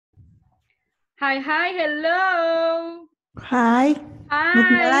Hi, hello. Hi. Hi,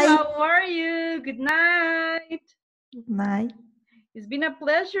 Good night. how are you? Good night. Good night. It's been a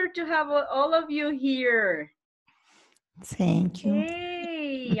pleasure to have all of you here. Thank you.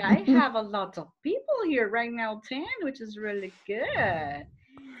 Hey, I have a lot of people here right now, 10, which is really good.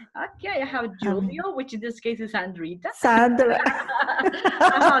 Okay, I have Julio, which in this case is Andrita. Sandra.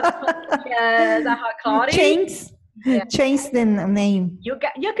 Yes, I have Claudia. Change the name. You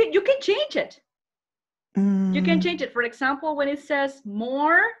can change it. You can change it. For example, when it says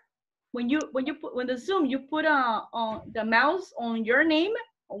more, when the Zoom you put on the mouse on your name,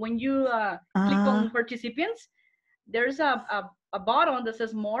 when you click on participants, there's a button that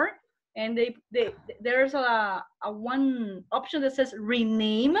says more, and there's a one option that says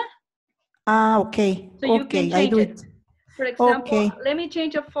rename. Okay. So you can change it. For example, let me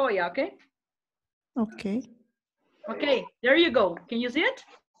change it for you, okay? Okay. Okay, there you go. Can you see it?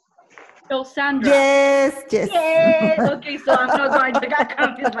 So Sandra. Yes. Okay, so I'm not going to get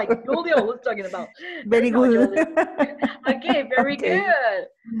confused like Julio was talking about. Very good. Okay, very good.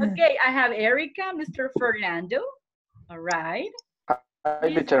 Okay, I have Erica, Mr. Fernando. All right. Hi,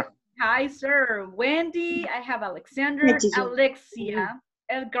 teacher. Hi, sir. Wendy, I have Alexander, Alexia,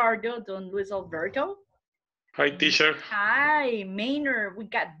 Edgardo, Don Luis Alberto. Hi, teacher. Hi, Maynard. We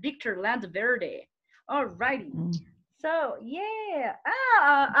got Victor Landverde. All righty. So, yeah.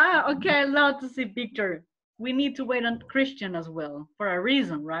 Okay, I love to see Victor. We need to wait on Christian as well for a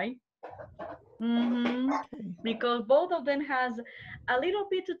reason, right? Because both of them has a little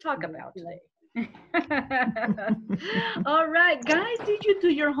bit to talk about today. All right, guys, did you do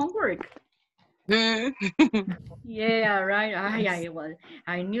your homework? Yeah, right.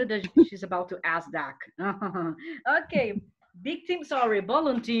 I knew that she's about to ask that. Okay, victim, sorry,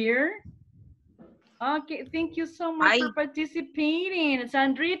 volunteer. Okay, thank you so much for participating.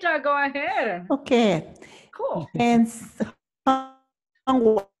 Sandrita, go ahead. Okay. Cool. And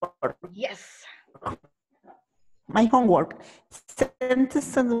homework. Yes. My homework.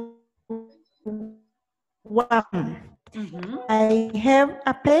 Sentence 1. I have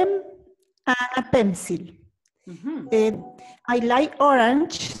a pen and a pencil. I like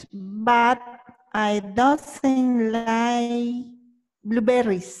orange, but I don't like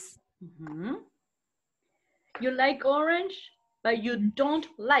blueberries. You like orange, but you don't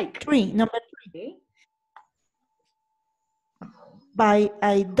like. Number 3. But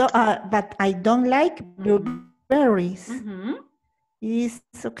I don't like blueberries. Is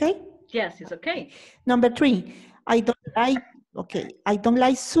okay? Yes, it's okay. Number 3. I don't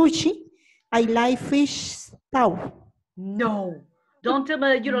like sushi. I like fish stew. No. Don't tell me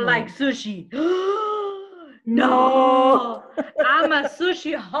that you don't like sushi. No. I'm a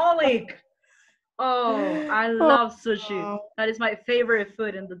sushi-holic. Oh, I love sushi. That is my favorite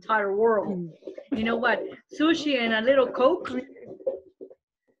food in the entire world. You know what? Sushi and a little Coke.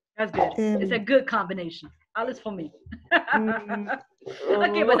 That's good. It's a good combination. At least for me.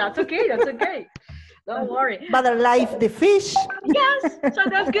 Okay, but that's okay. That's okay. Don't worry. But I like the fish. Yes, so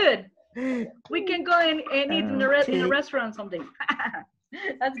that's good. We can go and eat in a restaurant someday.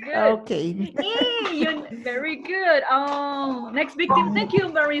 That's good. Okay. Hey, very good. Oh, next victim. Thank you,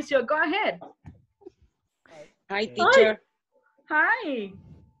 Mauricio. Go ahead. Hi, teacher. Hi,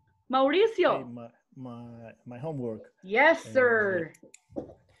 Mauricio. Okay, my homework. Yes, sir.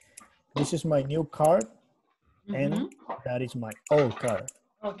 This is my new card, and that is my old card.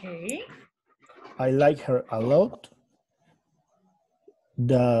 Okay. I like her a lot,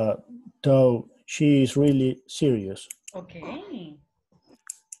 though she is really serious. Okay.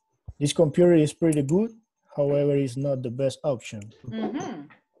 This computer is pretty good, however, it's not the best option.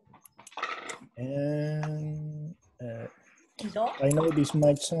 And I know this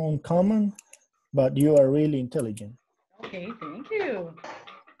might sound common, but you are really intelligent. Okay, thank you.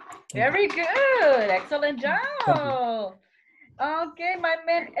 Very good. Excellent job. Okay, my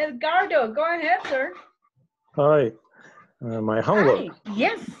man Edgardo, go ahead, sir. Hi, my homework. Hi.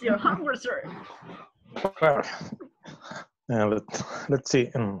 Yes, your homework, sir. Well, let's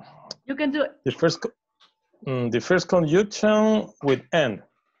see. You can do it. The first conjunction with and.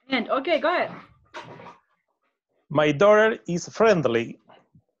 And okay, go ahead. My daughter is friendly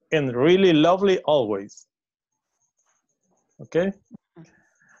and really lovely always. Okay.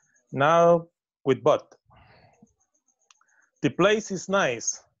 Now with but. The place is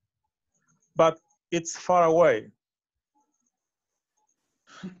nice, but it's far away.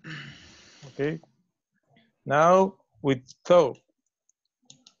 Okay. Now with though.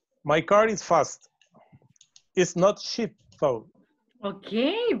 My car is fast. It's not cheap though.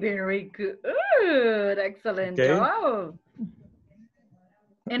 Okay, very good. Excellent job.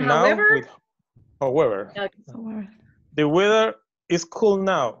 And now however? However, Okay. the weather is cool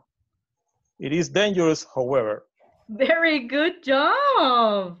now. It is dangerous, however. Very good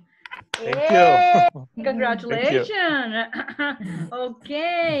job. Thank Yay! you. Congratulations.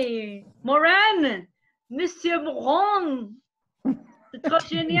 Okay. Moran, Monsieur Moran. C'est trop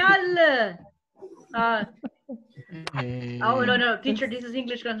génial. Oh, no, teacher, this is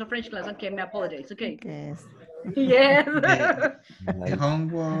English class, not French class. Okay, my apologies. Okay. Yes. Yes. The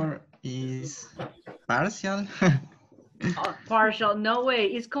homework is partial. Oh, partial, no way.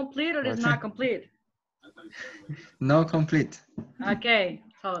 It's complete or it's not complete? No complete. Okay,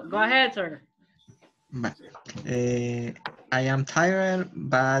 so go ahead, sir. But, I am tired,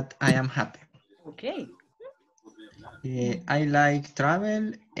 but I am happy. Okay. I like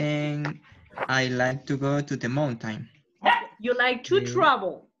travel and I like to go to the mountain. You like to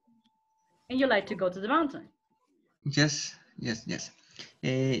travel and you like to go to the mountain. Yes.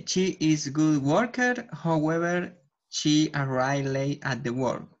 She is good worker, however, she arrived late at the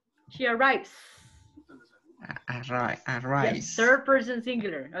work. She arrives. Arrives. Yes, third person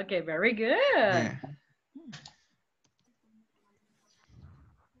singular. Okay, very good. Yeah.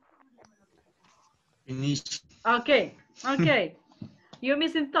 Finish. Okay. You're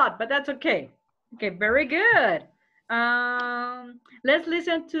missing thought, but that's okay. Okay, very good. Let's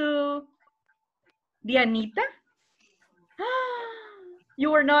listen to Dianita.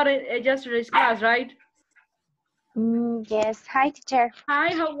 You were not in yesterday's class, right? Yes. Hi, teacher.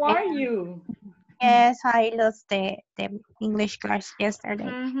 Hi, how are you? Yes, I lost the English class yesterday.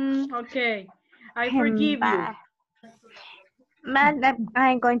 Okay, I forgive you. But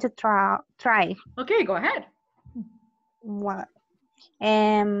I'm going to try. Okay, go ahead. What?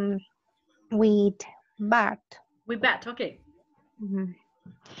 With bat. With bat, okay.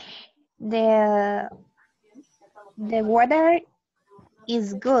 The weather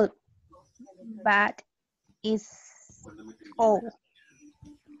is good, but it's cold.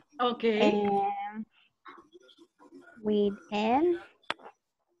 Okay. And with N,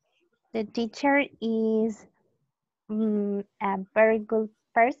 the teacher is a very good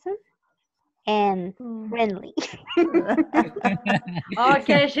person and friendly.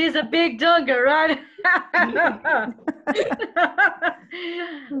 Okay, she's a big dunker, right?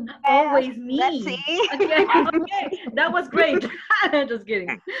 Always me. Okay, that was great. Just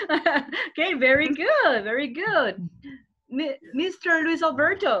kidding. Okay, very good, very good. Mr. Luis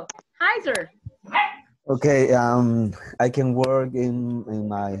Alberto. Hi, sir. Okay, I can work in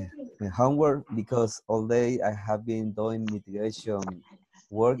my homework because all day I have been doing mitigation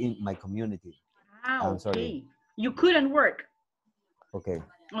work in my community. Ah, I'm sorry. okay. You couldn't work. Okay.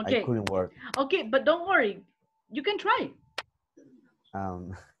 Okay. I couldn't work. Okay, but don't worry. You can try.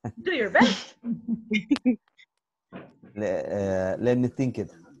 Do your best. Let me think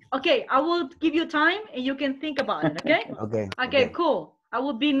it. Okay, I will give you time and you can think about it, okay? Okay, cool. I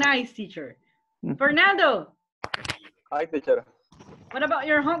will be nice, teacher. Fernando. Hi, teacher. What about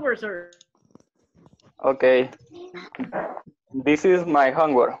your homework, sir? Okay. This is my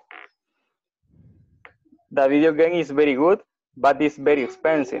homework. The video game is very good, but it's very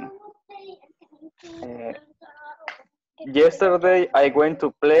expensive. Yesterday, I went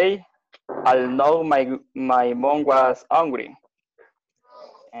to play. I know my mom was hungry.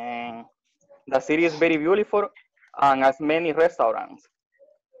 And the city is very beautiful and has many restaurants.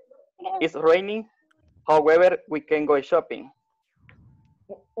 It's raining. However, we can go shopping.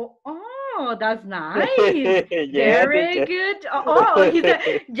 Oh, that's nice. Yeah, very good. Oh, he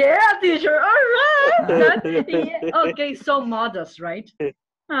said, yeah, teacher. All right. Okay, so modest, right?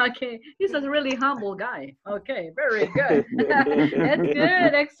 Okay, he's a really humble guy. Okay, very good. That's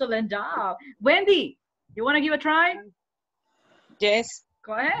good. Excellent job. Wendy, you want to give a try? Yes.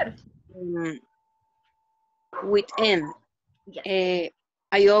 Go ahead. With N.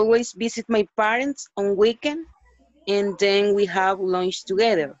 I always visit my parents on weekend and then we have lunch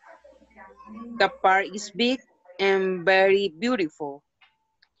together. The park is big and very beautiful.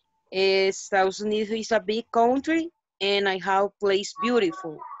 Estados Unidos is a big country and I have place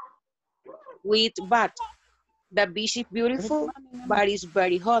beautiful. With but the beach is beautiful, but it's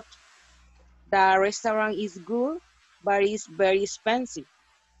very hot. The restaurant is good, but it's very expensive.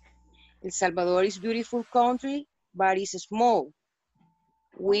 El Salvador is beautiful country, but it's small.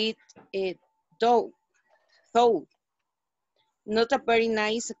 With a though, not a very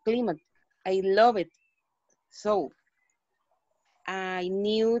nice climate. I love it. So I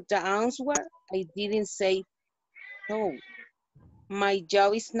knew the answer. I didn't say so. My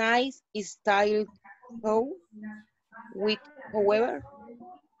job is nice, is styled so. With however,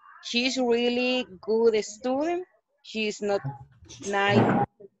 she's really good student. She's not nice.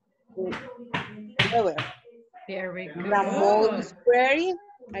 weather. Very good. The mall is pretty.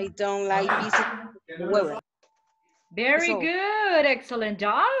 I don't like visiting the weather. Very So- good. Excellent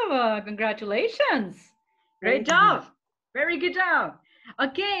job. Congratulations. Great job. Very good job.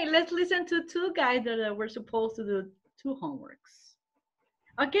 Okay, let's listen to two guys that were supposed to do two homeworks.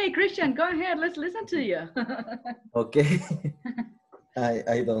 Okay, Christian, go ahead. Let's listen to you. Okay.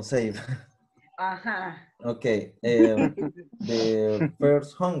 I don't save. Uh-huh. Okay. The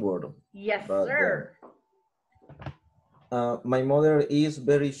first homework. Yes, But, sir. My mother is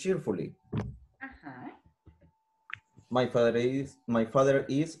very cheerfully. Uh-huh. My father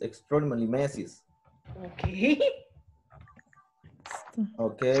is extremely messy. Okay.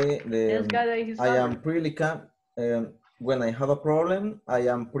 Okay. This guy that he's I am father. pretty calm. When I have a problem, I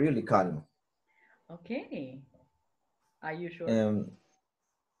am pretty calm. Okay. Are you sure?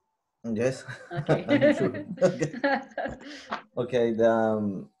 Yes. Okay. I'm sure. Okay. Okay.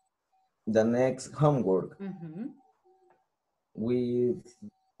 The next homework with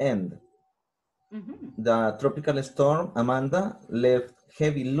end. The tropical storm Amanda left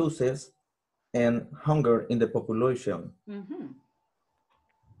heavy losses and hunger in the population.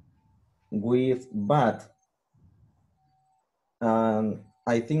 With bad,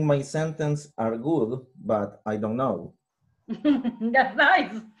 I think my sentences are good, but I don't know. That's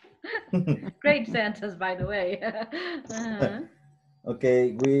nice. Great sentence, by the way.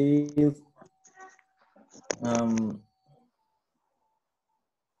 Okay, with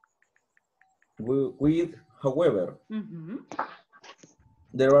however,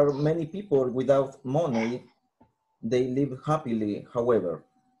 there are many people without money. They live happily, however.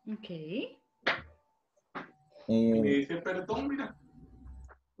 Okay.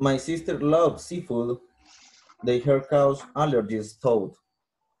 My sister loves seafood. They her cause allergies thought.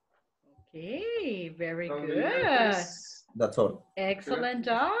 Okay, very good. That's all. Excellent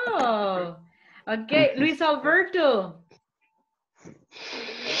job. Okay, Luis Alberto.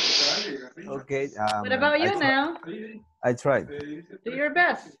 Okay. What about you now? I tried. Do your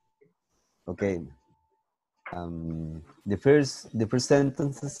best. Okay. The first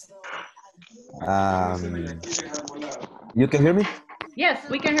sentences. You can hear me? Yes,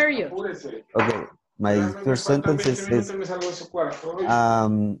 we can hear you. Okay. My first sentence is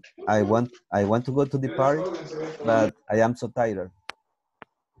I want to go to the party, but I am so tired.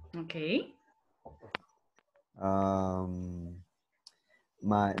 Okay.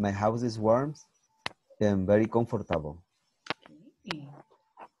 My house is warm and very comfortable.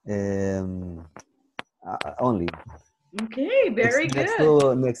 Only. Okay, very next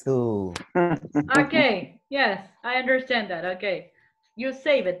good. Next to. Okay, yes, I understand that. Okay, you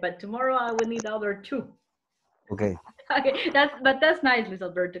save it, but tomorrow I will need the other two. Okay. Okay, that's nice, Luis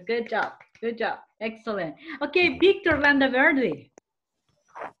Alberto. Good job. Good job. Excellent. Okay, Victor Landaverde.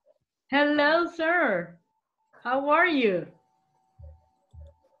 Hello, sir. How are you?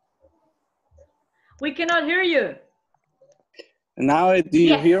 We cannot hear you. Now, do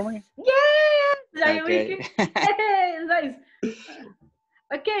you hear me? Yes. Okay. Yes, nice.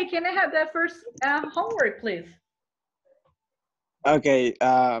 Okay, can I have that first homework, please? Okay.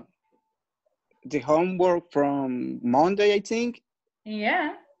 The homework from Monday, I think.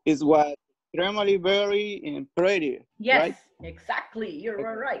 Yeah. Is what extremely very and pretty. Yes, right? Exactly.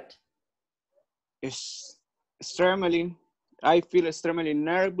 You're right. It's extremely. I feel extremely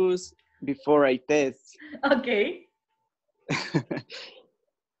nervous before I test. Okay.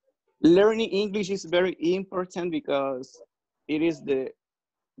 Learning English is very important because it is the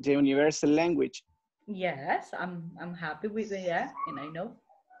universal language. Yes, I'm happy with it, yeah, and I know.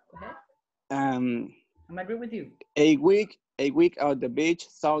 Go ahead. I'm agree with you. A week at the beach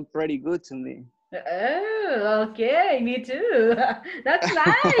sounds pretty good to me. Oh, okay, me too. That's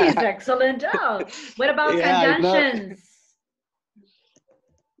nice. Excellent job. What about conjunctions?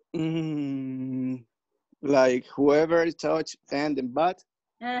 Like whoever touch and but.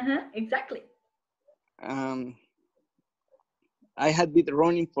 Exactly. I had been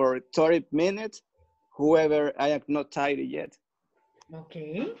running for 30 minutes. However, I am not tired yet.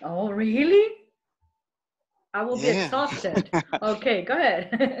 Okay. Oh, really? I will be exhausted. Okay, go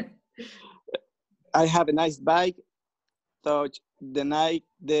ahead. I have a nice bike. Touch the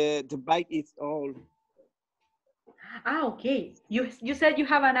bike is old. Okay. You said you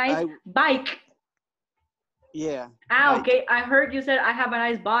have a nice bike. Yeah. Bike. Okay. I heard you said I have a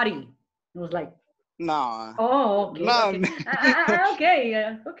nice body. It was like. No. Oh, okay. No.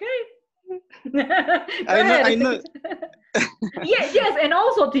 Okay. Okay. I know. Yes, and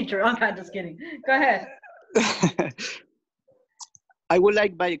also teacher. I'm just kidding. Go ahead. I would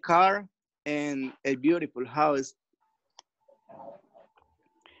like buy a car and a beautiful house.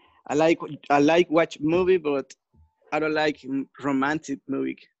 I like watch movie, but I don't like romantic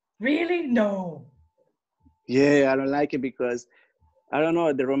movie. Really? No. Yeah, I don't like it because I don't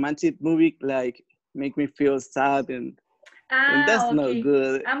know, the romantic movie like make me feel sad and that's not Okay.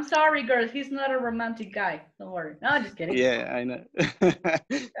 good. I'm sorry, girls. He's not a romantic guy. Don't worry. No, just kidding. Yeah, I know.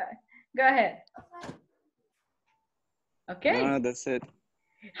 Go ahead. Okay. No, that's it.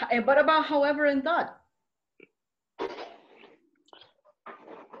 And what about however and thought?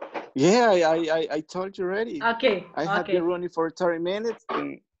 Yeah, I told you already. Okay. I have been running for 30 minutes.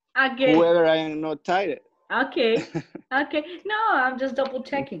 And Okay. whoever I am not tired. Okay. Okay. No, I'm just double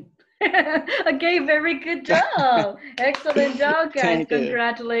checking. Okay, very good job. Excellent job, guys. Thank you.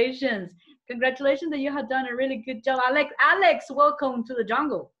 Congratulations. Congratulations that you have done a really good job. Alex, welcome to the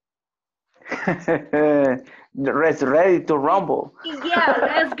jungle. Let's ready to rumble. Yeah,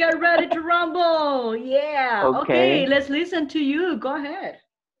 let's get ready to rumble. Yeah. Okay, let's listen to you. Go ahead.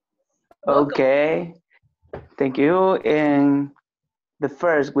 Welcome. Okay. Thank you. And the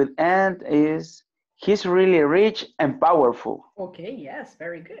first with and is he's really rich and powerful. Okay, yes,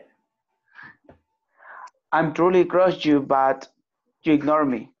 very good. I'm truly cross you, but you ignore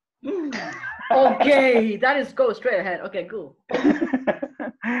me. Okay, that is go straight ahead. Okay, cool.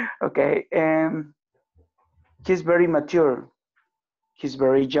 Okay. He's very mature. He's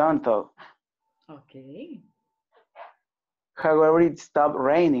very young though. Okay. However, it stopped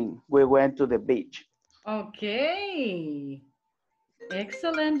raining. We went to the beach. Okay.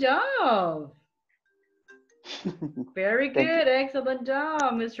 Excellent job. Very Thank good. Excellent job,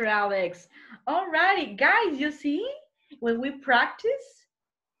 Mr. Alex. All righty, guys, you see, when we practice,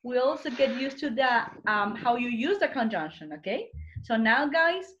 we also get used to the how you use the conjunction, okay? So now,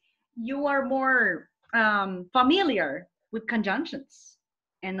 guys, you are more familiar with conjunctions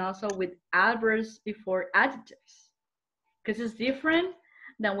and also with adverbs before adjectives, because it's different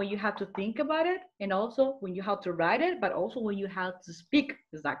than when you have to think about it and also when you have to write it, but also when you have to speak.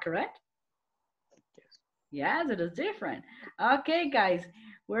 Is that correct? Yes, it is different. Okay, guys,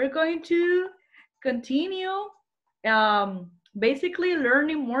 we're going to continue basically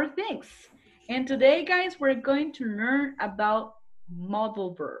learning more things. And today, guys, we're going to learn about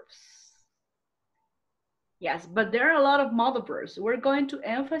modal verbs. Yes, but there are a lot of modal verbs. We're going to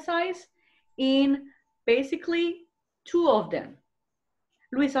emphasize in basically 2 of them.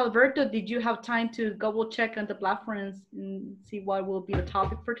 Luis Alberto, did you have time to double check on the platform and see what will be the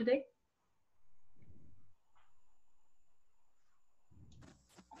topic for today?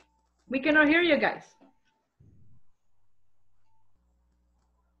 We cannot hear you guys.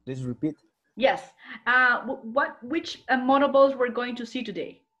 Please repeat. Yes. Which modal we're going to see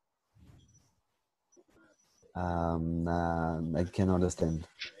today? I can understand.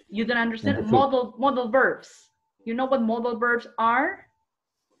 You don't understand modal verbs. You know what modal verbs are?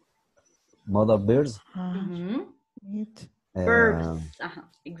 Modal verbs? Verbs.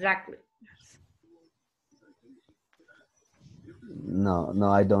 Exactly.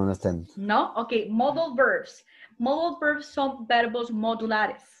 No, I don't understand. No? Okay, modal verbs. Modal verbs son verbos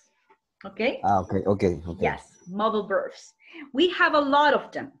modulares. Okay? Okay. Yes, modal verbs. We have a lot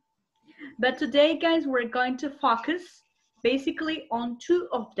of them. But today, guys, we're going to focus basically on 2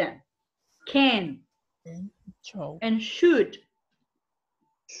 of them. Can and should.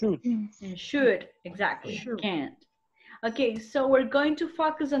 And should, exactly. Can't. Okay, so we're going to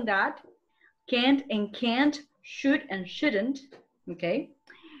focus on that. Can't and can't, should and shouldn't. Okay?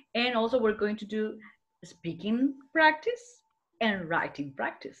 And also we're going to do speaking practice and writing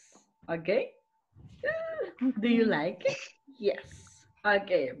practice. Okay? Do you like it? Yes.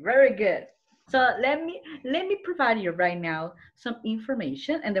 Okay, very good. So let me provide you right now some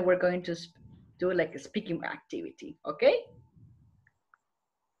information, and then we're going to do like a speaking activity. Okay?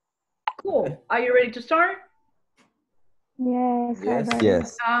 Cool. Are you ready to start?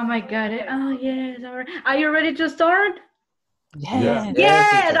 Yes. Oh my God. Oh yes. All right. Are you ready to start? Yes.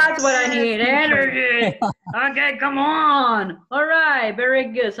 Yeah, that's what I need. Energy. Okay, come on. All right,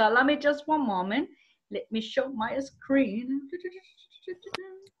 very good. So let me just one moment. Let me show my screen.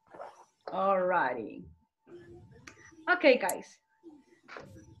 All righty. Okay, guys.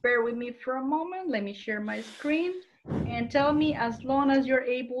 Bear with me for a moment. Let me share my screen and tell me as long as you're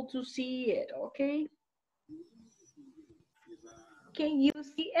able to see it, okay? Can you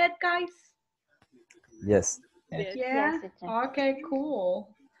see it, guys? Yes. Yeah? Okay,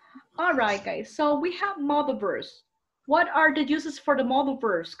 cool. All right, guys. So we have modal verbs. What are the uses for the modal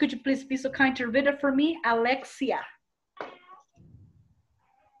verbs? Could you please be so kind to read it for me, Alexia?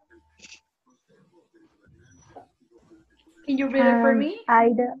 Can you read it for me?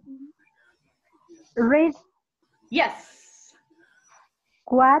 Read. Yes.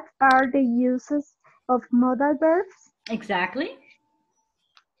 What are the uses of modal verbs? Exactly.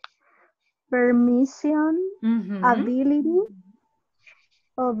 Permission, Mm-hmm. ability,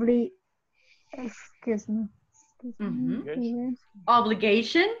 excuse me. Mm-hmm.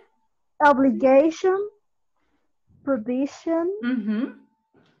 Obligation. Obligation, provision, Mm-hmm.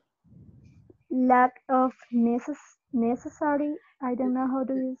 lack of necessary, I don't know how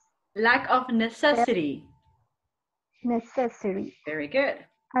to use. Lack of necessity. Necessary. Very good.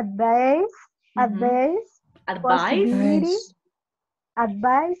 Advice, Mm-hmm. possibility,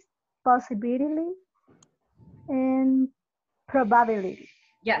 advice, possibility, and probability.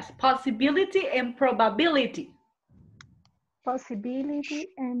 Yes, possibility and probability. Possibility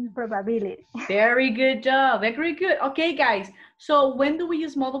and probability. Very good job. Very good. Okay, guys. So when do we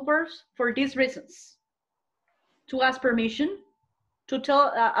use modal verbs? For these reasons. To ask permission, to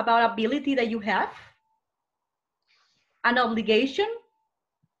tell about ability that you have, an obligation.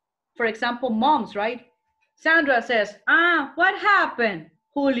 For example, moms, right? Sandra says, what happened,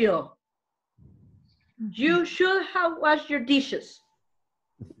 Julio? You should have washed your dishes.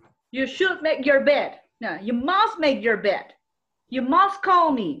 You should make your bed. No, you must make your bed. You must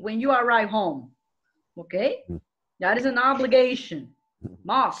call me when you arrive home. Okay? That is an obligation.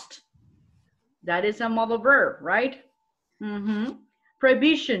 Must. That is a modal verb, right? Mm-hmm.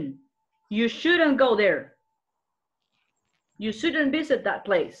 Prohibition. You shouldn't go there. You shouldn't visit that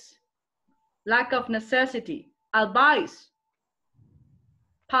place. Lack of necessity. Advice.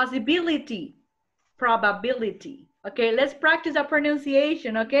 Possibility. Probability. Okay, let's practice our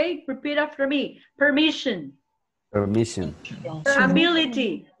pronunciation, okay? Repeat after me. Permission. Permission.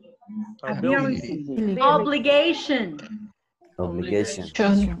 Ability. Ability. Obligation. Obligation.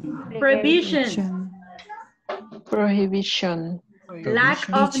 Prohibition. Prohibition. Lack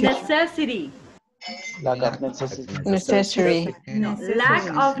of necessity. Lack of necessity. Necessary. No, lack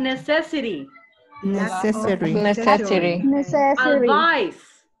of necessity. Necessary. Necessary. Advice.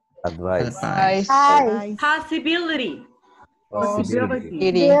 Advice. Possibility.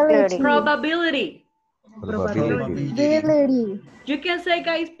 Possibility. Probability. Probability. You can say,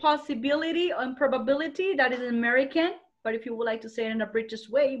 guys, possibility and probability. That is American. But if you would like to say it in a British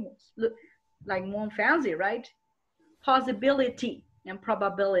way, look like more fancy, right? Possibility and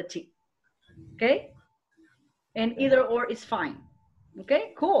probability. Okay? And either or is fine.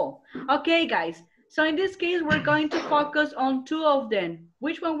 Okay, cool. Okay, guys. So in this case, we're going to focus on two of them.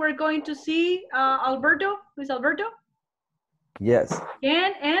 Which one we're going to see, Alberto? Who's Alberto? Yes.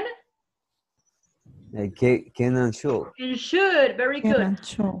 Can and? Can and should. And should. Very good.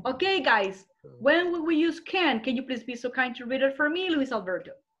 Okay, guys. When will we use can you please be so kind to read it for me, Luis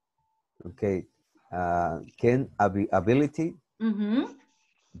Alberto? Okay. Can, ability. Mm-hmm.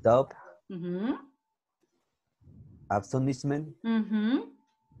 Doubt. Mm-hmm. Astonishment. Mm-hmm.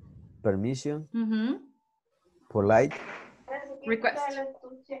 Permission. Mm-hmm. Polite. Request.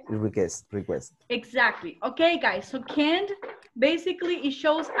 Exactly. Okay, guys. So can basically it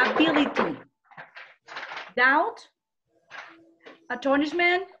shows ability, doubt,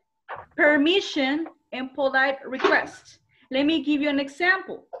 astonishment, permission, and polite request. Let me give you an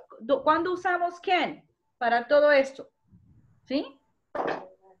example. ¿Cuándo usamos can? Para todo esto. ¿Sí?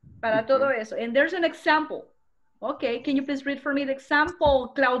 Para todo eso. And there's an example. Okay, can you please read for me the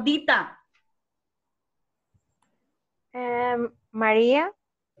example, Claudita? Maria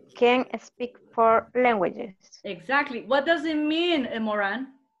can speak 4 languages. Exactly. What does it mean, Moran?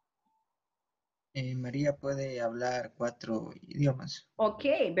 María puede hablar 4 idiomas.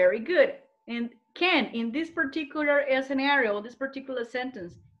 Okay, very good. And can, in this particular scenario, this particular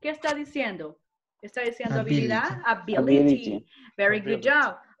sentence, ¿qué está diciendo? Está diciendo habilidad? Ability. Very good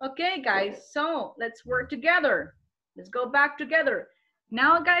job. Okay, guys, so let's work together. Let's go back together.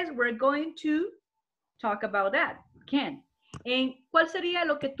 Now, guys, we're going to talk about that. Can. ¿En cuál sería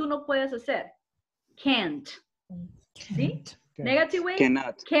lo que tú no puedes hacer? Can't. ¿Sí? Negative way?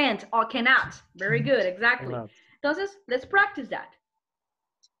 Cannot. Can't or cannot. Very good, exactly. Cannot. Entonces, let's practice that.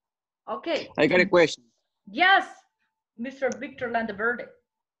 Okay. I got a question. Yes, Mr. Victor Landeverde.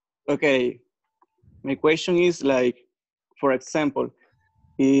 Okay. My question is like, for example,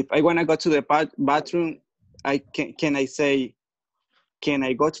 if I want to go to the bathroom, can I say, can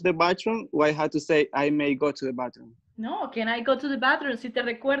I go to the bathroom? Or I have to say, I may go to the bathroom? No, can I go to the bathroom? Si te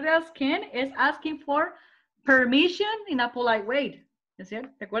recuerdas, can is asking for permission in a polite way. ¿Es cierto?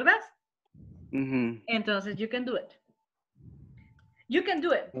 ¿Te acuerdas? Mm-hmm. Entonces, you can do it. You can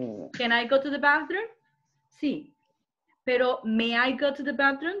do it. Can I go to the bathroom? Sí. Pero may I go to the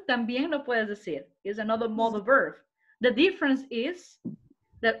bathroom? También lo puedes decir. It's another modal verb. The difference is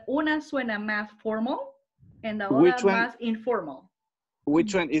that una suena más formal and the other más informal.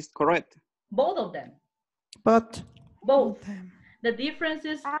 which one is correct? Both of them. But Both. The difference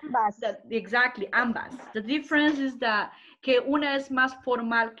is Ambas. that, exactly, ambas. The difference is that que una es más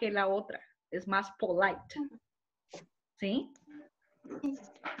formal que la otra. Es más polite. ¿Sí?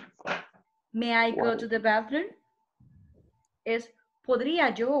 May I go to the bathroom? Es podría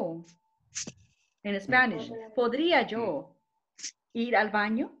yo. En Spanish. Podría yo ir al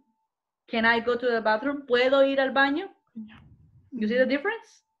baño? Can I go to the bathroom? ¿Puedo ir al baño? You see the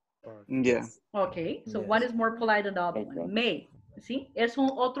difference? Yeah. Okay, so Yes. one is more polite than the other one. May. ¿Sí? Es un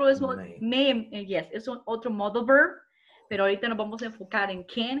otro, es un, may, yes, es un otro modal verb, pero ahorita nos vamos a enfocar en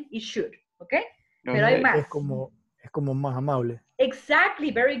can y should, ¿ok? Pero hay más. Es como más amable.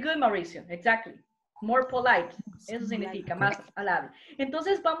 Exactly, very good, Mauricio, exactly. More polite, eso significa, más amable.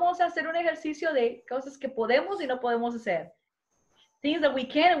 Entonces vamos a hacer un ejercicio de cosas que podemos y no podemos hacer. Things that we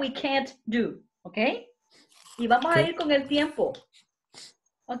can and we can't do, ¿ok? Y vamos a ir con el tiempo.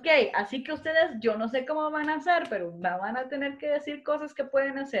 Ok, así que ustedes, yo no sé cómo van a hacer, pero van a tener que decir cosas que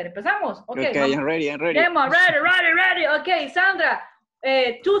pueden hacer. ¿Empezamos? Ok, Okay, I'm ready, I'm ready. Demo, ready. Ok, Sandra,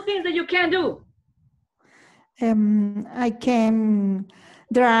 2 things that you can do. I can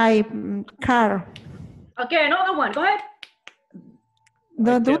drive car. Okay, another one, go ahead.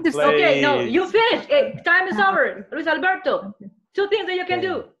 Don't do this. Okay, no, you finish. Time is over. Luis Alberto, 2 things that you can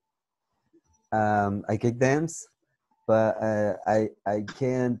do. I can dance, but I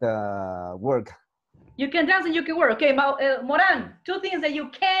can't work. You can dance and you can work. Okay, Moran, 2 things that you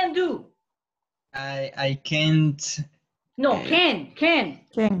can do. I can't. No, can. Can't.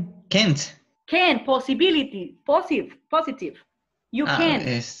 Can, possibility, positive. You can.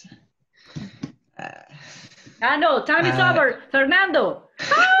 Yes. No, time is over. Fernando.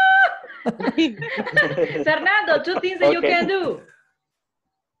 Fernando, 2 things that you can do.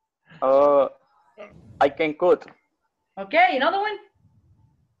 I can cook. Okay, another one.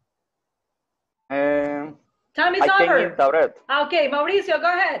 Time is I can over. eat the bread. Okay, Mauricio, go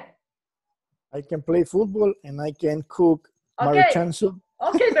ahead. I can play football and I can cook Okay. Maruchan soup.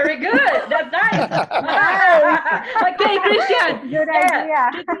 Okay, very good. That's nice. Okay, Christian. Good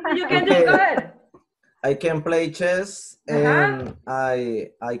idea. 2 things that you can do. Go ahead. I can play chess and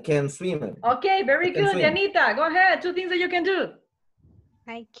I can swim. Okay, very good. swim. Anita, go ahead. 2 things that you can do.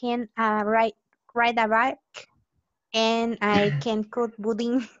 I can ride a bike and I can cook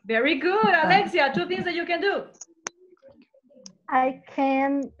pudding. Very good. Alexia, 2 things that you can do. I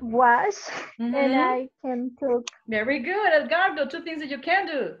can wash and I can cook. Very good. Edgardo, 2 things that you can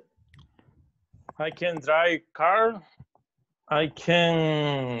do. I can drive car. I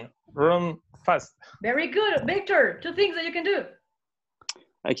can run fast. Very good. Victor, 2 things that you can do.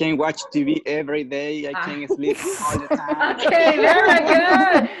 I can watch TV every day. I can sleep all the time. Okay, very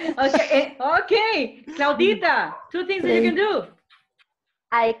good. Okay. Claudita, 2 things that you can do.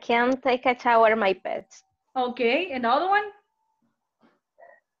 I can take a shower my pets. Okay, another one.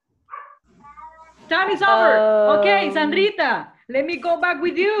 Time is over. Okay, Sandrita, let me go back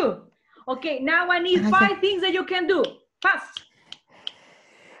with you. Okay, now I need 5 things that you can do. Fast.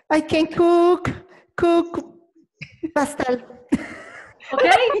 I can cook pastel.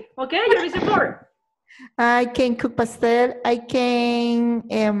 Okay, you're missing 4. I can cook pastel. I can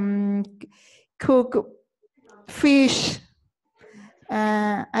cook fish.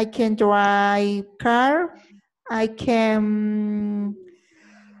 I can drive car. I can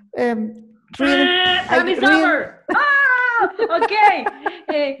Time is over. Okay.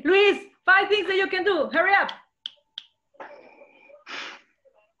 Luis, 5 things that you can do. Hurry up.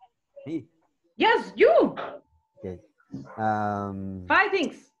 Me? Yes, you. Okay. 5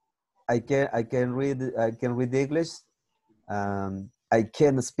 things. I can read English. I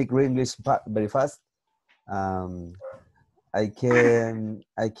can speak English very fast. I can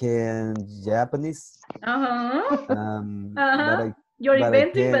Japanese. You're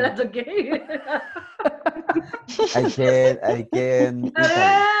inventing, but that's okay. I can.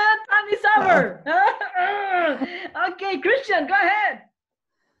 Time is over. Okay, Christian, go ahead.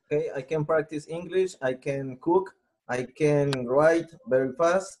 Okay, I can practice English. I can cook. I can write very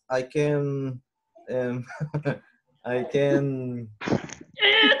fast. I can. I can.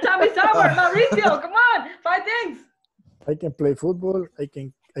 Time is over. Mauricio, come on. 5 things. I can play football. I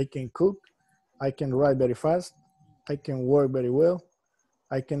can cook. I can write very fast. I can work very well.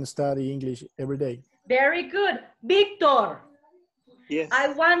 I can study English every day. Very good. Victor. Yes.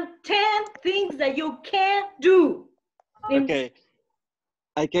 I want 10 things that you can't do. Okay.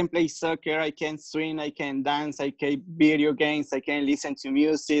 I can play soccer, I can swim, I can dance, I can video games, I can listen to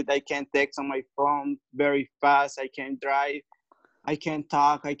music, I can text on my phone very fast, I can drive, I can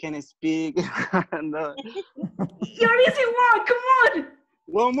talk, I can speak. No. You're missing 1, come on.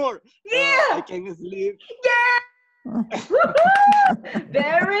 One more. Yeah. I can sleep. Yeah. Woohoo!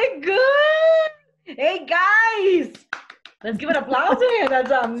 Very good. Hey guys, let's give an applause to him.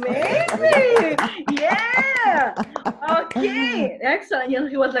 That's amazing. Yeah. Okay. Excellent. You know,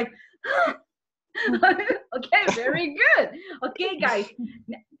 he was like, okay, very good. Okay, guys.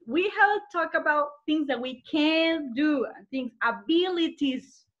 We have to talk about things that we can do, things,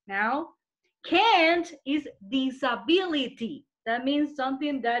 abilities. Now, can't is disability. That means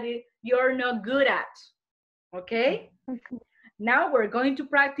something that you're not good at. Okay? Now we're going to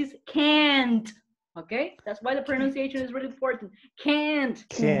practice can't. Okay? That's why the pronunciation is really important. Can't.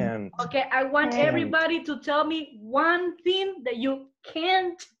 Can't. Okay, I want everybody to tell me one thing that you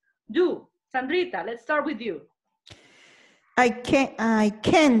can't do. Sandrita, let's start with you. I can't.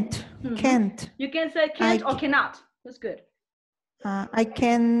 Can't. You can say can't or cannot. That's good. I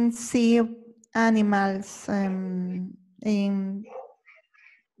can see animals in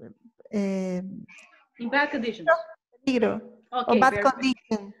bad conditions. Okay, or bad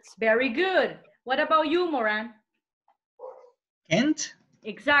conditions. Very good. What about you, Moran? Can't?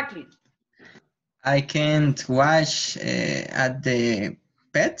 Exactly. I can't wash at the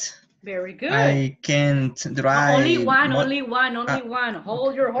pet. Very good. I can't drive. Only one.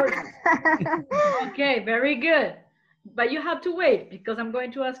 Hold your horses. Okay, very good. But you have to wait because I'm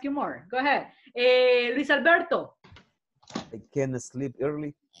going to ask you more. Go ahead. Luis Alberto. I can sleep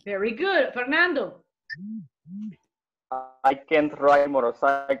early. Very good. Fernando. I can't ride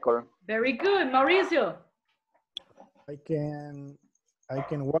motorcycle. Very good. Mauricio. I can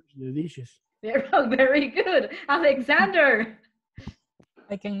wash the dishes. Very good. Alexander.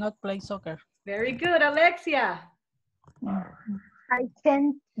 I cannot play soccer. Very good. Alexia. I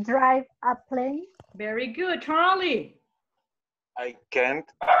can't drive a plane. Very good. Charlie. I can't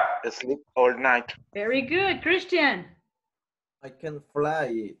sleep all night. Very good. Christian. I can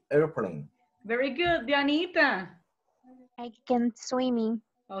fly airplane. Very good. Dianita. I can't swimming.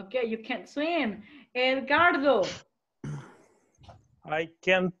 Okay, you can't swim. Edgardo. I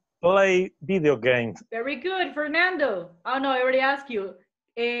can't play video games. Very good. Fernando. Oh, no, I already asked you.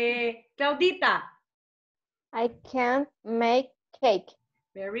 Claudita. I can't make cake.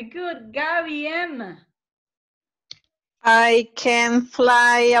 Very good. Gaby M. I can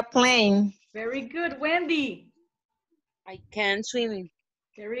fly a plane. Very good. Wendy. I can swim.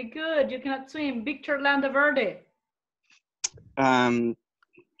 Very good. You cannot swim. Victor Landaverde.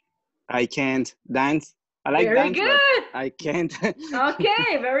 I can't dance. I like very dance, good. I can't.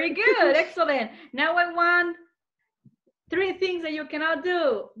 Okay, very good. Excellent. Now I want 3 things that you cannot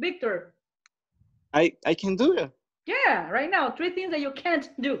do. Victor. I can do it. Yeah, right now. 3 things that you can't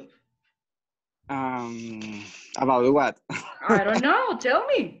do. About what? I don't know. Tell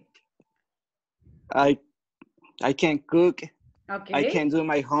me. I can cook. Okay. I can do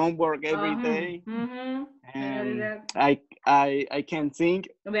my homework every day. And I can sing.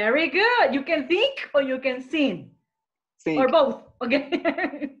 Very good. You can think or you can sing. Sing. Or both. Okay.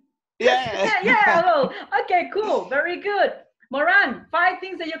 Yeah. Yeah. Well, okay. Cool. Very good. Moran, 5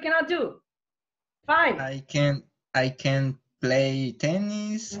 things that you cannot do. 5. I can play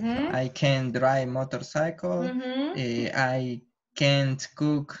tennis. I can drive motorcycle. I can't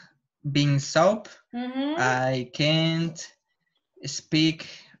cook bean soup. I can't speak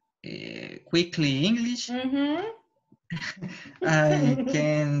quickly English. I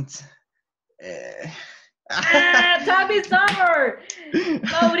can't. Tommy Summer.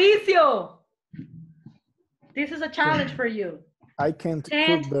 Mauricio. This is a challenge for you. I can't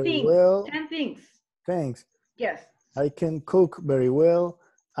 10 cook very things. well. 10 things. Thanks. Yes. I can cook very well.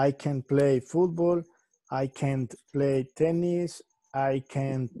 I can play football. I can't play tennis. I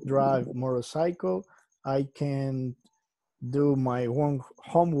can drive motorcycle. I can do my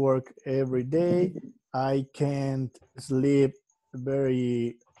homework every day. I can't sleep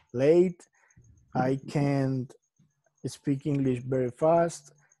very late. I can't speak English very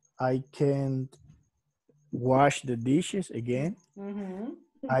fast. I can't wash the dishes again.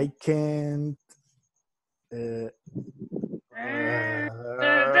 I can't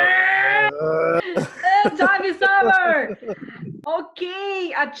Time is over.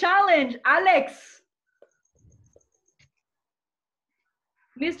 Okay, a challenge. Alex.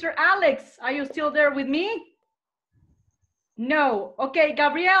 Mr. Alex, are you still there with me? No. Okay,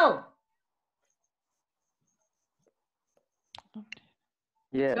 Gabrielle.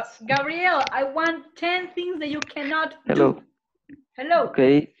 Yes. Gabrielle, I want 10 things that you cannot Hello. do. Hello.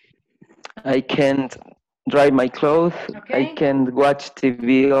 Okay. I can't dry my clothes. Okay. I can't watch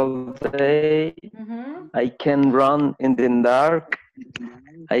TV all day. I can run in the dark.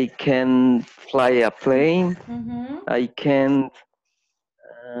 I can fly a plane. I can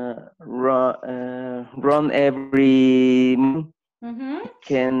run every morning. Mm-hmm.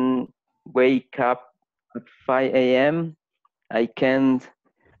 Can wake up at 5 a.m. I can't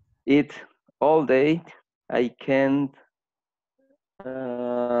eat all day. I can't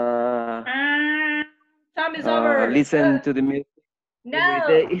time is over. listen to the music No,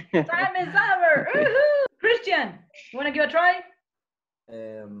 every day. time is over. Christian, you want to give a try?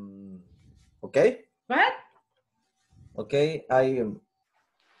 Okay. Go ahead. Okay,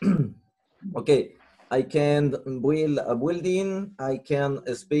 okay, I can build a building. I can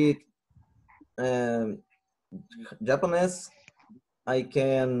speak Japanese. I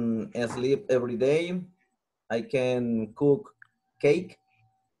can sleep every day. I can cook cake.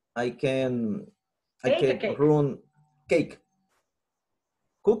 I can Cake. run cake.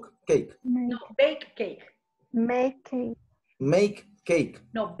 Cook cake. No, bake cake. Make cake. Make cake.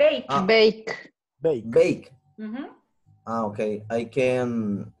 No, bake. Bake. Bake. Mm-hmm. Okay. I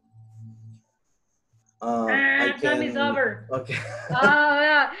can. Time is over. Okay.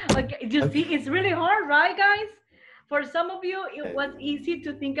 Yeah. Okay. You see, it's really hard, right, guys? For some of you, it was easy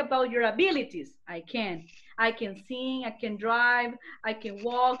to think about your abilities. I can sing, I can drive, I can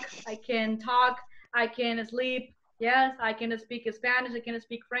walk, I can talk, I can sleep. Yes, I can speak Spanish, I can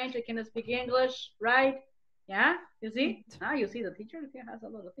speak French, I can speak English, right? Yeah, you see? You see the teacher has a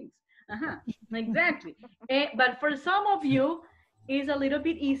lot of things. Exactly. But for some of you, it's a little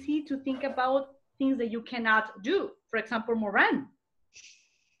bit easy to think about things that you cannot do. For example, Moran.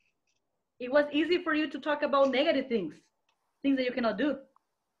 It was easy for you to talk about negative things that you cannot do.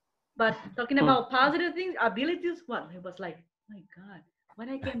 But talking about positive things, abilities, well, it was like, my God, what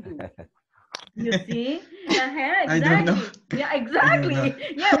I can do. You see? Exactly. I don't know. Yeah, exactly.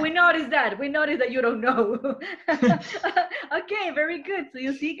 Yeah, we noticed that. We noticed that you don't know. Okay, very good. So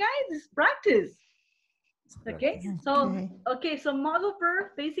you see, guys, it's practice. Okay, so modal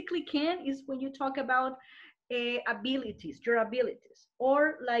verb basically can is when you talk about abilities, your abilities,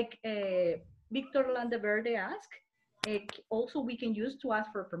 or like Victor Landaverde asked, also we can use to ask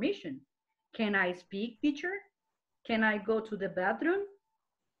for permission. Can I speak, teacher? Can I go to the bathroom?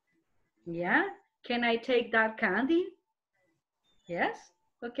 Yeah. Can I take that candy? Yes.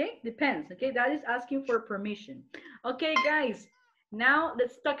 Okay, depends. Okay, that is asking for permission. Okay, guys, now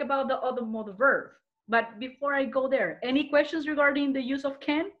let's talk about the other modal verb. But before I go there, any questions regarding the use of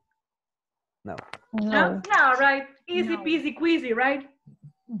can? No. No, right? Easy peasy queasy, right?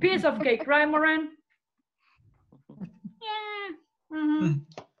 Piece of cake, right, Moran? Yeah.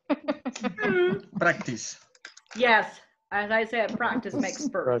 Practice. Yes, as I said, practice makes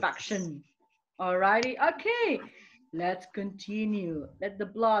perfection. Alrighty, okay. Let's continue. Let the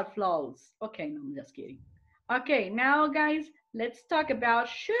blood flows. Okay, no, I'm just kidding. Okay, now guys, let's talk about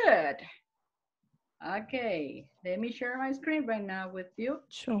should. Okay, let me share my screen right now with you.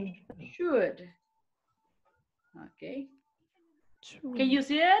 Should. Okay. Can you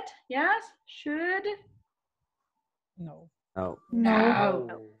see it? Yes? Should? No. No.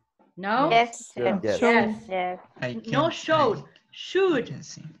 No. No? Yes. Yes. No should. Should.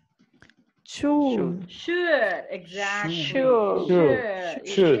 Should. Exactly.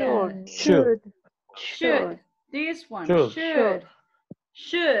 Should. This one.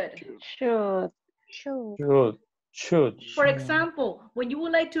 Should. For example, when you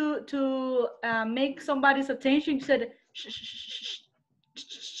would like to make somebody's attention, you said shh, shh, shh,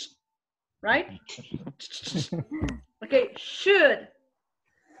 shh, right? Okay, should.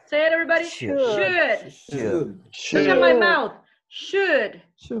 Say it, everybody. Should. Look at my mouth. Should.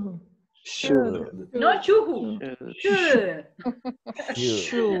 Not chuhu.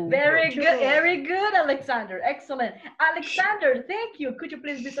 Should. Very good, Alexander. Excellent. Alexander, thank you. Could you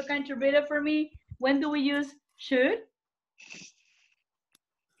please be so kind to read it for me? When do we use should?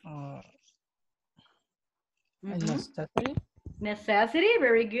 Necessity. Necessity,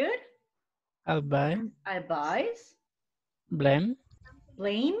 very good. Advise. Blame.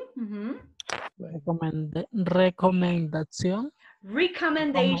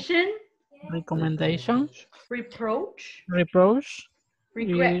 Recommendation. Reproach.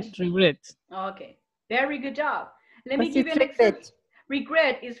 Regret. Okay, very good job. Let me give you an example.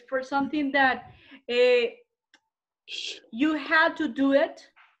 Regret is for something that you had to do it,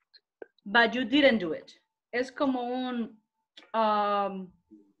 but you didn't do it. Es como un,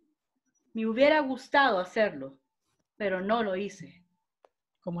 me hubiera gustado hacerlo, pero no lo hice.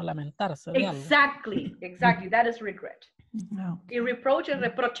 Como lamentarse. Exactly. That is regret. Y reproach es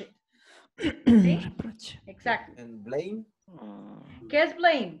reproche. ¿Sí? Exactly. And blame? ¿Qué es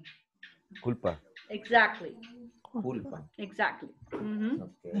blame? Culpa. Exactly. Culpa. Exactly.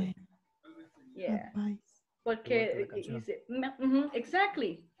 Okay. Yeah. Porque dice,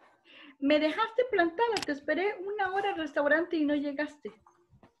 exactly. Me dejaste plantada, te esperé 1 hora al restaurante y no llegaste.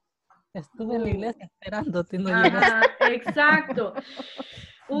 Estuve en la iglesia esperándote y no llegaste. Exacto.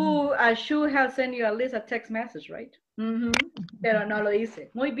 I should have sent you at least a text message, right? Pero no lo hice.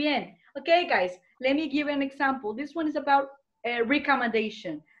 Muy bien. Okay, guys, let me give an example. This one is about a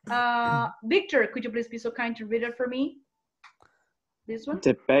recommendation. Victor, could you please be so kind to read it for me? This one?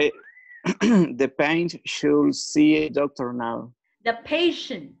 The patient should see a doctor now. The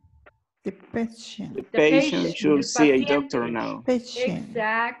patient. The patient. The patient should see a doctor now. Patient.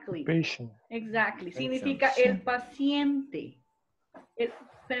 Exactly. Patient. Exactly. Significa el paciente.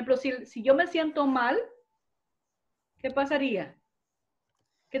 Por ejemplo, si yo me siento mal, ¿qué pasaría?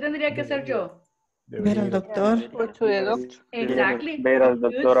 ¿Qué tendría que hacer yo? Ver al doctor. Go to the doctor. Exactly. Ver al You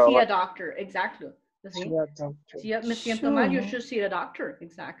doctor. should see a doctor. Exactly. ¿Sí? Si yo me siento mal, you Should. should see a doctor.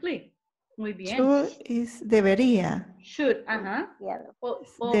 Exactly. Muy bien. Should is debería. Should. Ajá. Well,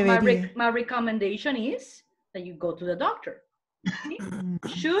 Debería. my recommendation is that you go to the doctor. ¿Sí?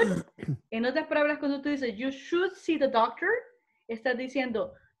 Should, en otras palabras, cuando tú dices you should see the doctor, estás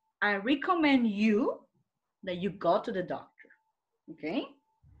diciendo I recommend you that you go to the doctor. ¿Ok?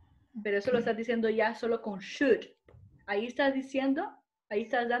 Pero eso lo estás diciendo ya solo con should. Ahí estás diciendo, ahí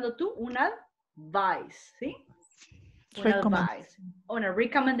estás dando tú un advice, ¿sí? Un advice. O una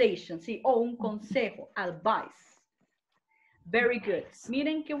recommendation, ¿sí? O un consejo, advice. Very good.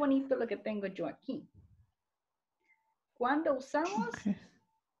 Miren qué bonito lo que tengo yo aquí. Cuando usamos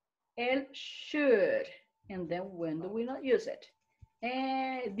el should, and then when do we not use it?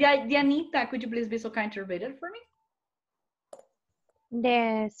 Dianita, could you please be so kind to read it for me?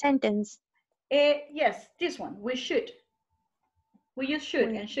 The sentence. Yes, this one. We should. We use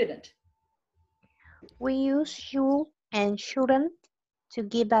should and shouldn't. We use should and shouldn't to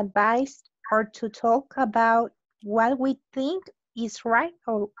give advice or to talk about what we think is right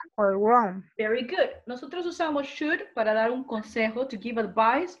or wrong. Very good. Nosotros usamos should para dar un consejo, to give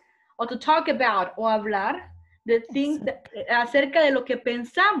advice, or to talk about, o hablar de things acerca de lo que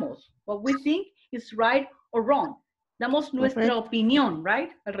pensamos, what we think is right or wrong. Damos nuestra opinión,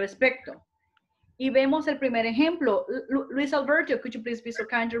 right, al respecto. Y vemos el primer ejemplo. Luis Alberto, could you please be so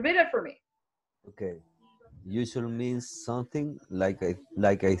kind to read it for me? Okay. Usually means something like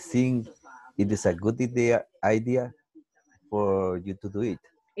I think it is a good idea for you to do it.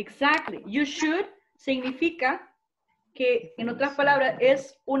 Exactly. You should significa que, en otras palabras,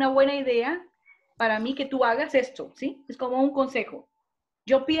 es una buena idea para mí que tú hagas esto, ¿sí? Es como un consejo.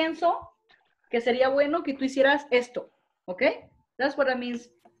 Yo pienso que sería bueno que tú hicieras esto, ¿ok? That's what it means,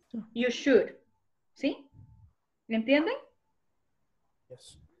 you should, ¿sí? ¿Me entienden?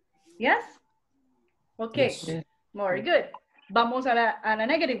 Yes. Yes? Ok, Yes. very good. Vamos a la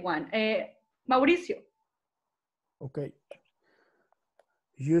negative one. Mauricio. Okay.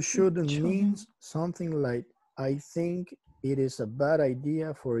 You shouldn't mean something like, I think it is a bad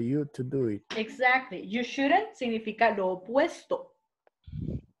idea for you to do it. Exactly. You shouldn't significa lo opuesto.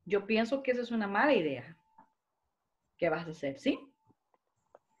 Yo pienso que esa es una mala idea. ¿Qué vas a hacer? ¿Sí?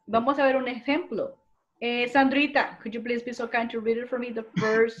 Vamos a ver un ejemplo. Sandrita, could you please be so kind to read it for me, the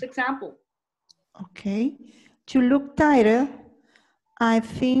first example? Okay. You look tired. I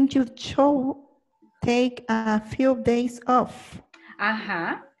think you should take a few days off.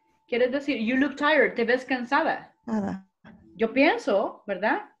 Ajá. Quieres decir, you look tired, te ves cansada. Nada. Yo pienso,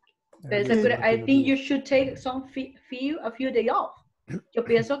 ¿verdad? I think you should take a few days off. Yo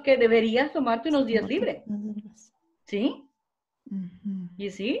pienso que deberías tomarte unos días libres. ¿Sí? You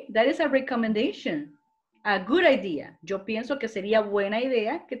see, that is a recommendation. A good idea. Yo pienso que sería buena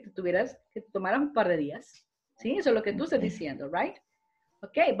idea que te tomaras un par de días. ¿Sí? Eso es lo que tú estás diciendo, right?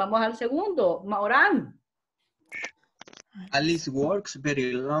 Ok, vamos al segundo. Maurán. Alice works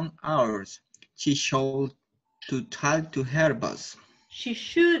very long hours. She should to talk to her boss. She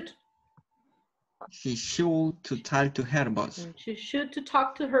should. She should to talk to her boss. She should to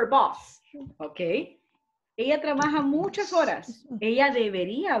talk to her boss. Ok. Ella trabaja muchas horas. Ella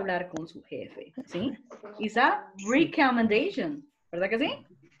debería hablar con su jefe. ¿Sí? It's a recommendation. ¿Verdad que sí?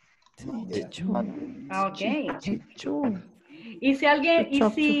 Ok. Y si alguien,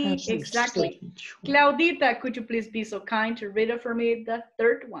 exactly. Claudita, could you please be so kind to read it for me, the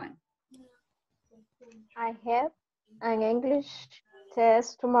third one? I have an English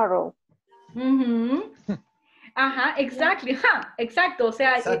test tomorrow. Ajá, exactly. Exacto. O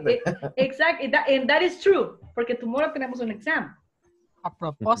sea, exactly. And that is true. Porque tomorrow tenemos un examen. A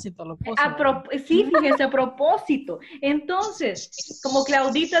propósito lo puse. Sí, fíjense, a propósito. Entonces, como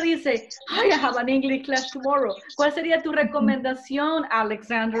Claudita dice, I have an English class tomorrow. ¿Cuál sería tu recomendación,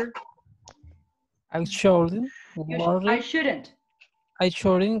 Alexander? I shouldn't. I shouldn't. I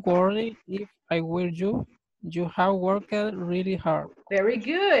shouldn't worry if I were you. You have worked really hard. Very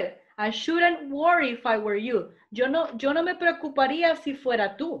good. I shouldn't worry if I were you. Yo no me preocuparía si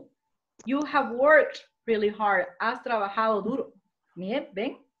fuera tú. You have worked really hard. Has trabajado duro. Bien,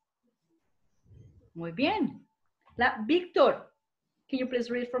 ven. Muy bien. Víctor, can you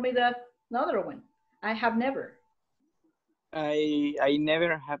please read for me another one? I have never. I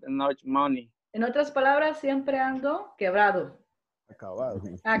never have enough money. En otras palabras, siempre ando quebrado. Acabado.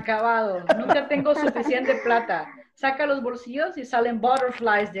 Acabado. Nunca tengo suficiente plata. Saca los bolsillos y salen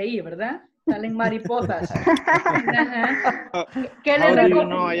butterflies de ahí, ¿verdad? Salen mariposas. Ajá. ¿Qué le How do you recomiendo?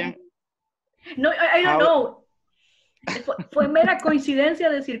 know, Ian? No, I don't know. Fue mera coincidencia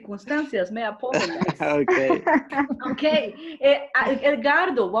de circunstancias. Me apologize. Okay. Okay.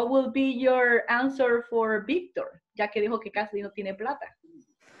 Edgardo, what will be your answer for Víctor? Ya que dijo que casi no tiene plata.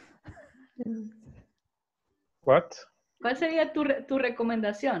 What? ¿Cuál sería tu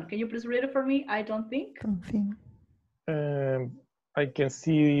recomendación? Can you please read it for me? I don't think. I can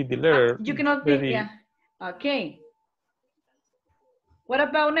see the letter. You cannot think, yeah. Okay. What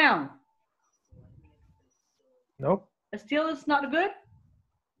about now? No. Still it's not good?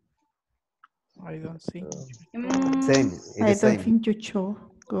 I don't think. Same. I don't think you should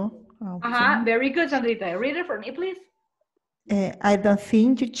go out. Very good, Sandrita. Read it for me, please. I don't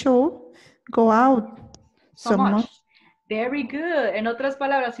think you should go out so much. Very good. En otras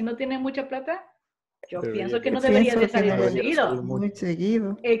palabras, si no tienes mucha plata, yo pienso que no Pienso deberías de que salir no muy debería seguido. salir muy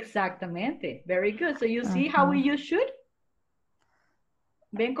seguido. Exactamente. Very good. So you see how we use should?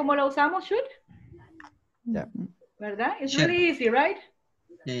 ¿Ven cómo lo usamos, should? Yeah. ¿Verdad? It's Sure. really easy, right?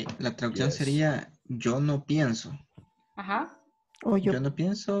 La traducción sería yo no pienso. Ajá. Yo no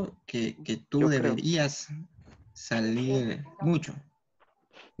pienso que tú deberías salir mucho.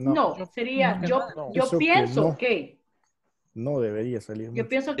 No, sería yo pienso que. No debería salir mucho. Yo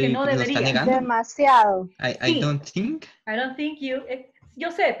pienso que no ¿Lo está debería. negando? Demasiado. I don't think. I don't think you.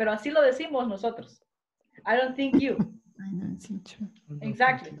 Yo sé, pero así lo decimos nosotros. I don't think you.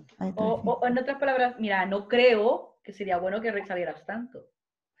 Exactly. O en otras palabras, mira, no creo que sería bueno que salieras tanto.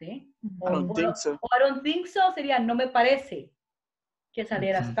 ¿Sí? I don't think so. O I don't think so sería no me parece que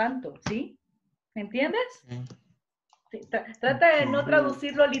salieras tanto. ¿Sí? ¿Me entiendes? Sí, trata de no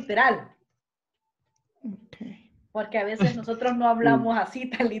traducirlo literal. Porque a veces nosotros no hablamos así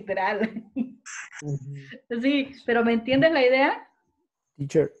tan literal. Sí, pero ¿me entiendes la idea?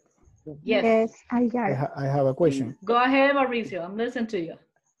 Teacher. Yes. I have a question. Go ahead, Mauricio. I'm listening to you.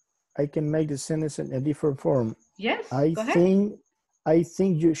 I can make the sentence in a different form. Yes, I go ahead.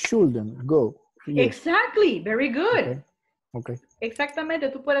 think you shouldn't go. Yes. Exactly. Very good. Okay. Exactamente.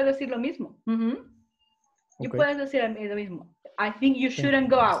 Tú puedes decir lo mismo. You Okay. puedes decir lo mismo. I think you shouldn't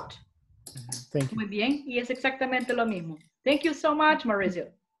go out. Thank you. Muy bien. Y es exactamente lo mismo. Thank you so much,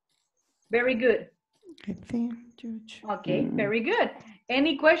 Mauricio. Very good. Okay, very good.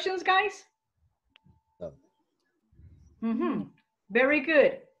 Any questions, guys? No. Very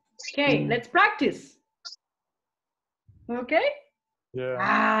good. Okay, let's practice. Okay? Yeah.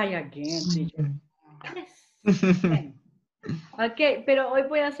 Ay, again, teacher. Yes. Bien. Ok, pero hoy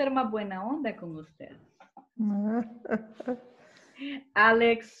voy a ser más buena onda con usted.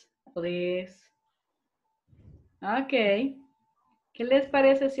 Alex, please. Ok. ¿Qué les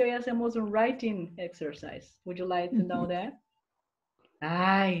parece si hoy hacemos un writing exercise? Would you like to know that?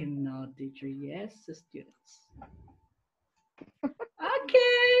 I know, teacher. Yes, students.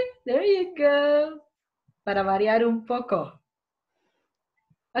 Okay, there you go. Para variar un poco.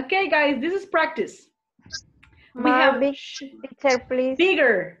 Okay, guys, this is practice. We have teacher, please.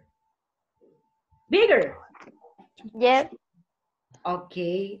 Bigger. Bigger. Yes.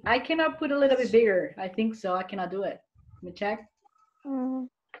 Okay, I cannot put a little bit bigger. I think so. I cannot do it. Let me check.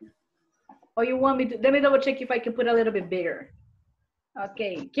 Or you want me to? Let me double check if I can put a little bit bigger.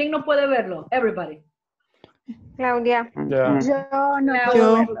 Okay. ¿Quién no puede verlo? Everybody. Claudia. Yeah. Yo no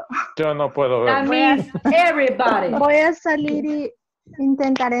puedo verlo. Yo no puedo That ver. means everybody. Voy a salir y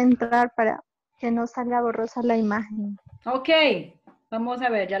intentar entrar para que no salga borrosa la imagen. Okay. Vamos a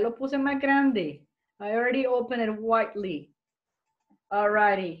ver. Ya lo puse más grande. I already opened it widely.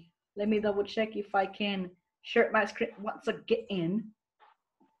 Alrighty. Let me double check if I can share my screen once again.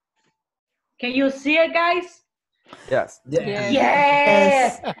 Can you see it, guys? Yes.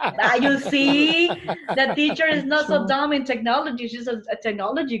 Yes. You see, the teacher is not so dumb in technology. She's a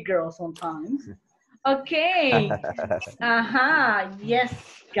technology girl sometimes. Okay. Yes,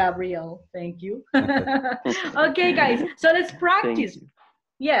 Gabriel. Thank you. Okay, guys. So let's practice.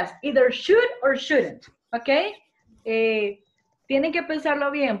 Yes, either should or shouldn't. Okay. Tienen que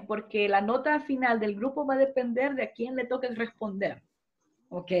pensarlo bien porque la nota final del grupo va a depender de a quién le toque responder.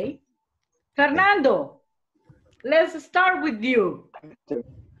 Okay. Fernando, let's start with you.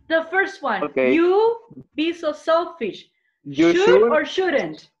 The first one, Okay. you be so selfish. You Should or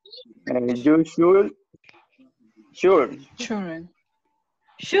shouldn't? You should. Sure.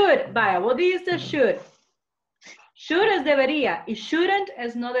 Should, vaya, what do you say should? Should es debería y shouldn't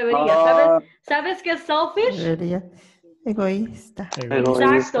es no debería. ¿Sabes qué es selfish? Debería. Egoísta.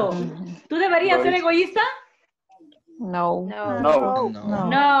 Exacto. ¿Tú deberías ser egoísta? No.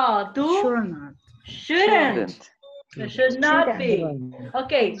 No, tú shouldn't. You should not be.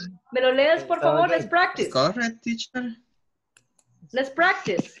 Okay, ¿me lo lees por favor? Let's practice. Correct, teacher. Let's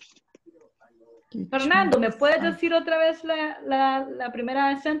practice. Fernando, ¿me puedes decir otra vez la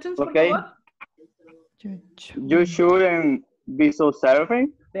primera sentence, por favor? You shouldn't be so selfish.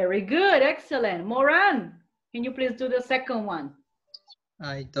 Very good, excellent. Moran, can you please do the second one?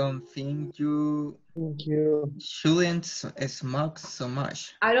 I don't think you shouldn't smoke so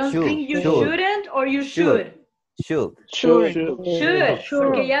much. I don't think you shouldn't or you should. Should.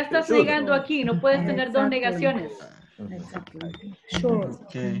 Porque ya estás negando aquí, no puedes tener dos negaciones.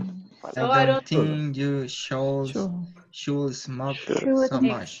 Okay. So I don't think you should smoke so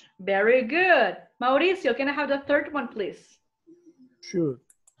much. Very good. Mauricio, can I have the third one, please? Should.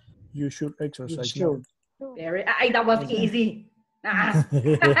 You should exercise more. Very. That was easy. Yeah,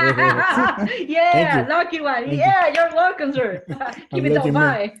 lucky one. Yeah, you're welcome, sir. Give me the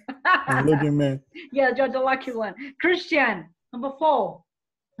five. I'm looking, man. Yeah, you're the lucky one. Christian, number 4.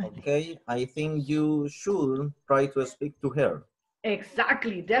 Okay, I think you should try to speak to her.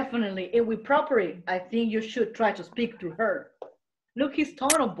 Exactly, definitely. If we proper it, I think you should try to speak to her. Look, his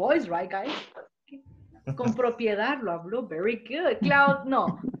tone of voice, right, guys? Con propiedad lo habló. Very good. Cloud,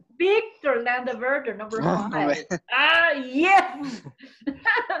 no. Victor Landeverder, number 5. Yes.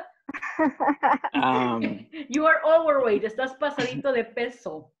 You are overweight. Estás pasadito de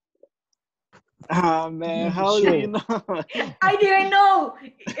peso. Man, how do you know? I didn't know.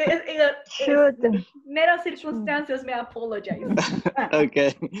 Mera circunstancias, me apologize.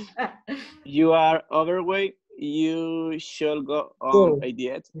 Okay. You are overweight. You should go on a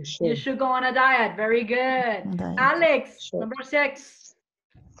diet. You should go on a diet. Very good. Alex, number 6.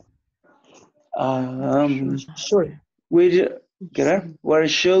 Where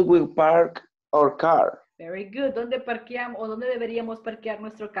should we park our car? Very good. ¿Dónde parqueamos o dónde deberíamos parquear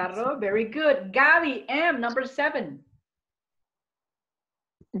nuestro carro? Very good. Gaby M, number 7.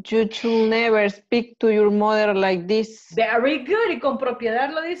 You should never speak to your mother like this. Very good. Y con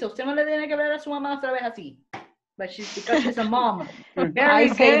propiedad lo dice. Usted no le tiene que hablar a su mamá otra vez así. But because she's a mom. Very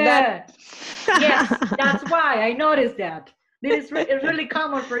good. Say that. Yes, that's why I noticed that. This is really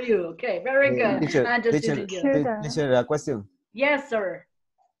common for you. Okay, very good. Teacher, a question. Yes, sir.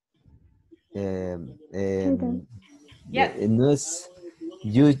 Yes.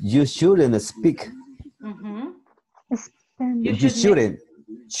 You shouldn't speak. You shouldn't.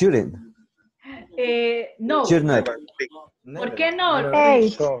 No. Should not. ¿Por qué no?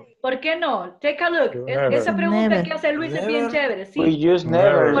 Hey. ¿Por qué no? Take a look. Esa pregunta que hace Luis es bien chévere. Sí. We use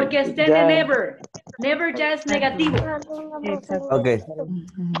never. Porque está en never. Never ya es negativo. Okay.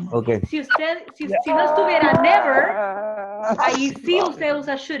 Si no estuviera never, ahí sí usted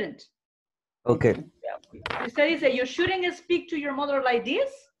usa shouldn't. Okay. Si usted dice, you shouldn't speak to your mother like this,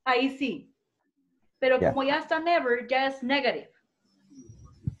 ahí sí. Pero como ya está never, ya es negative.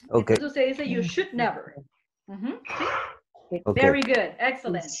 Okay. Entonces usted dice, you should never. ¿Sí? Okay. Very good.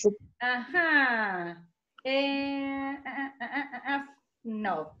 Excellent. Ajá.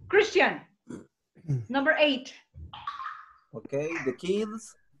 No. Christian. Number 8. Okay, the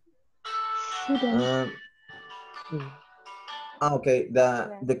kids. Okay,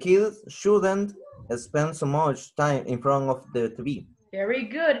 the kids shouldn't spend so much time in front of the TV. Very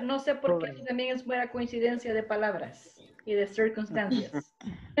good. No sé por qué también es buena coincidencia de palabras y de circunstancias.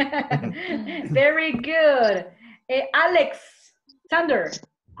 Very good. Alex, Sander,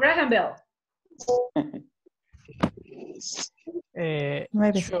 Graham Bell. There,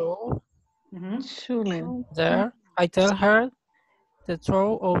 I tell her the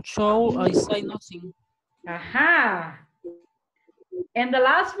truth or show I say nothing. Aha. And the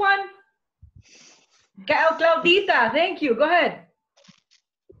last one? Claudita, thank you. Go ahead.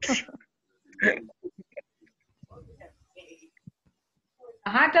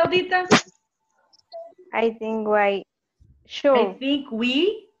 Ajá, Claudita. I think we should. I think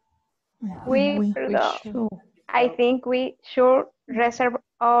we I think we should reserve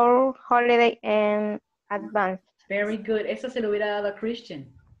our holiday in advance. Very good. Eso se lo hubiera dado a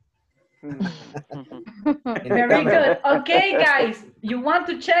Christian. Very good. Okay, guys. You want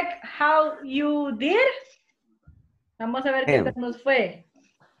to check how you did? Vamos a ver qué tal nos fue.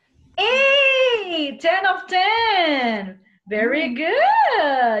 Hey, 10 of 10. Very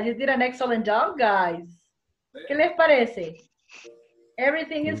good. You did an excellent job, guys. ¿Qué les parece?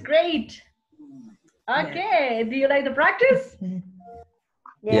 Everything is great. Okay, do you like the practice?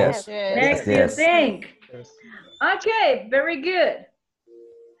 Yes. Next, you Yes. think. Okay, very good.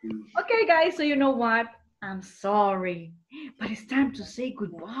 Okay, guys, so you know what? I'm sorry, but it's time to say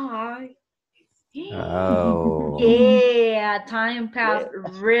goodbye. Oh. Yeah, time passed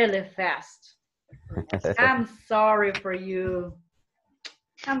really fast. I'm sorry for you.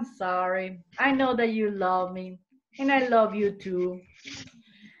 I'm sorry. I know that you love me, and I love you too.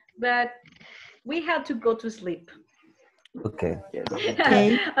 But we had to go to sleep. Okay.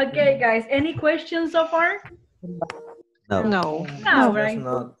 Okay. Okay, guys, any questions so far? No. No. No, right?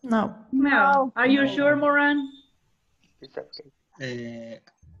 Not. No. No. Are you sure, Moran?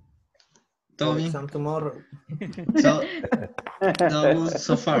 Todo For bien. exam tomorrow. So, so good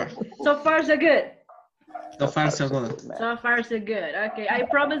so far. So far, so good. So far, so good. So far, so good. Okay, I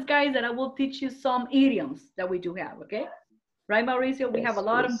promise, guys, that I will teach you some idioms that we do have, okay? Right, Mauricio? We have a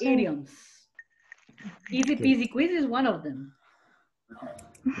lot of idioms. Easy peasy quiz is one of them.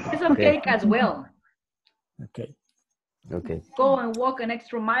 Piece of Okay. cake as well. Okay. Okay. Go and walk an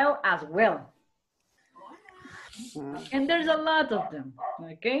extra mile as well. And there's a lot of them,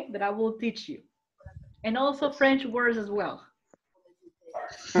 okay, that I will teach you. And also French words as well.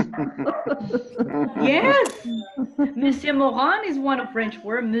 Yes, Monsieur Moran is one of French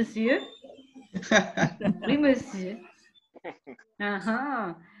word, Monsieur. Oui, Monsieur.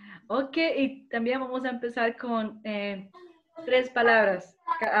 Ajá. Ok, y también vamos a empezar con 3 palabras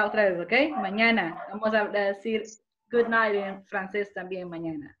otra vez, ok. Mañana vamos a decir good night en francés también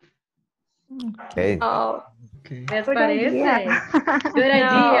mañana. Okay. Oh, ¿Les Good parece? idea. Good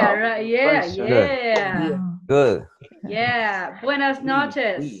idea, right? Yeah, Good. yeah. Good. Yeah. Buenas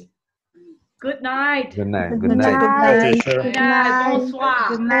noches. Good night. Good night. Good Good night. night. Good night. Bonsoir.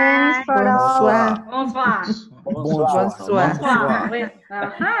 Good night for all. Bonsoir. Bonsoir. Bonsoir. Bueno,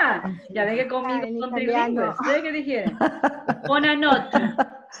 ajá. Ya ven que conmigo En son italiano. trilingües. ¿Ustedes qué dijeron? Buonanotte.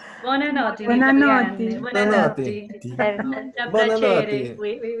 Buonanotte in Buonanotte. italiano. Buonanotte. perfect. Piacere.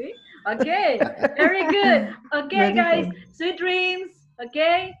 Oui, oui, oui. Okay. Very good. Okay, Very guys. good. Sweet dreams.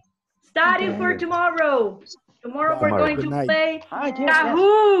 Okay. Study for tomorrow. Tomorrow we're Tomorrow. going Good to night. play Yes.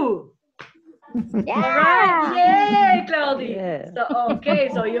 Yahoo! All right, yay, Claudia. Yeah. So, okay,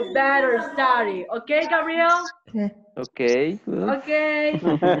 so you better study. Okay, Gabriel? Okay. Okay. Good. Okay.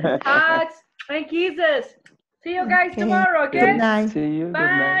 Hugs and kisses. See you guys Okay. tomorrow, Good okay? night. See you. Good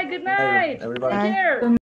Bye, night. good night. Everybody. Take Bye. care.